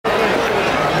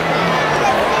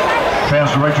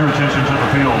Commands, direct your attention to the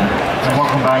field and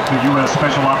welcome back the U.S.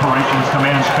 Special Operations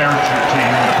Command's parachute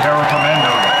team, the Para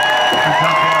Commandos, who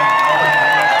jumped in and held the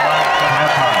U.S. flags at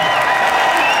halftime.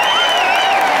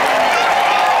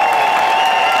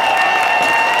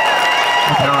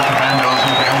 The Para Commandos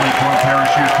is the only joint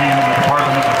parachute team in the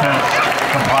Department of Defense,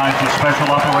 comprised of Special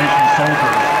Operations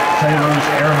soldiers, sailors,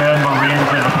 airmen, Marines,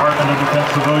 and Department of Defense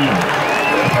civilians.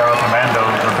 The Para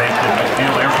Commandos are based at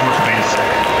MacNeil Air Force Base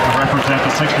and represent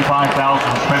the 65,000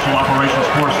 Special Operations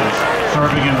Forces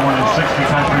serving in more than 60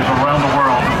 countries around the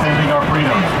world defending our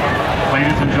freedom.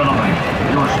 Ladies and gentlemen,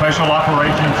 your Special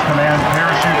Operations Command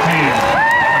parachute team,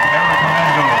 the Para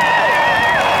Commandos.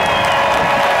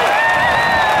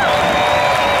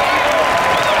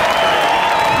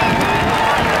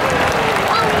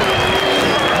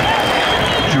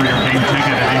 Show your game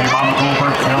ticket at any Mama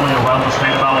Goldberg's deli around the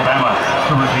state of Alabama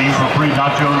to redeem for free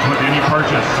nachos with any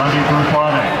purchase Sunday through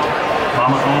Friday.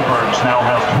 Mama Goldberg's now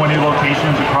has 20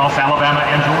 locations across Alabama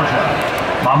and Georgia.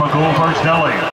 Mama Goldberg's Deli.